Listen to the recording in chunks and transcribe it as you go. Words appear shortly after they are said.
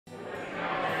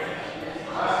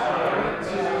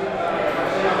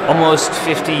Almost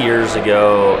 50 years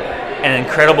ago, an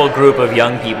incredible group of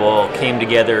young people came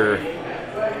together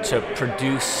to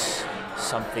produce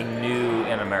something new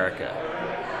in America.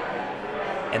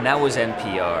 And that was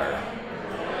NPR.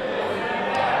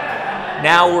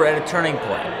 Now we're at a turning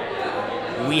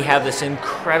point. We have this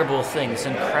incredible thing, this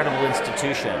incredible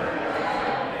institution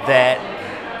that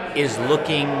is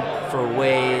looking for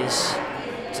ways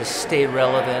to stay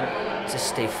relevant, to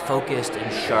stay focused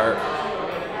and sharp,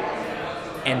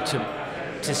 and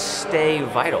to stay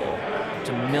vital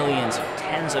to millions,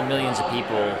 tens of millions of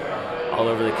people all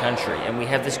over the country. And we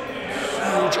have this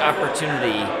huge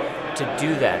opportunity to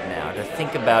do that now, to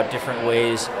think about different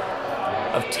ways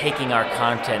of taking our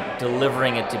content,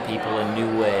 delivering it to people in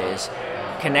new ways,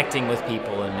 connecting with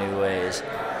people in new ways.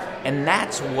 And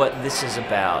that's what this is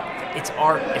about. It's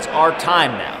our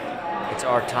time now. It's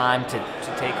our time to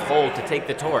take hold, to take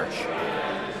the torch,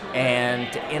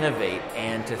 and to innovate,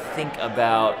 and to think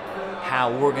about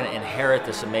how we're going to inherit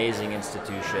this amazing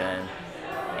institution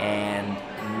and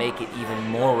make it even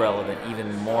more relevant,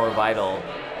 even more vital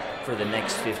for the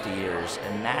next 50 years.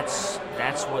 And that's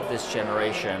what this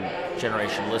Generation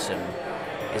Listen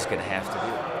is going to have to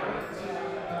do.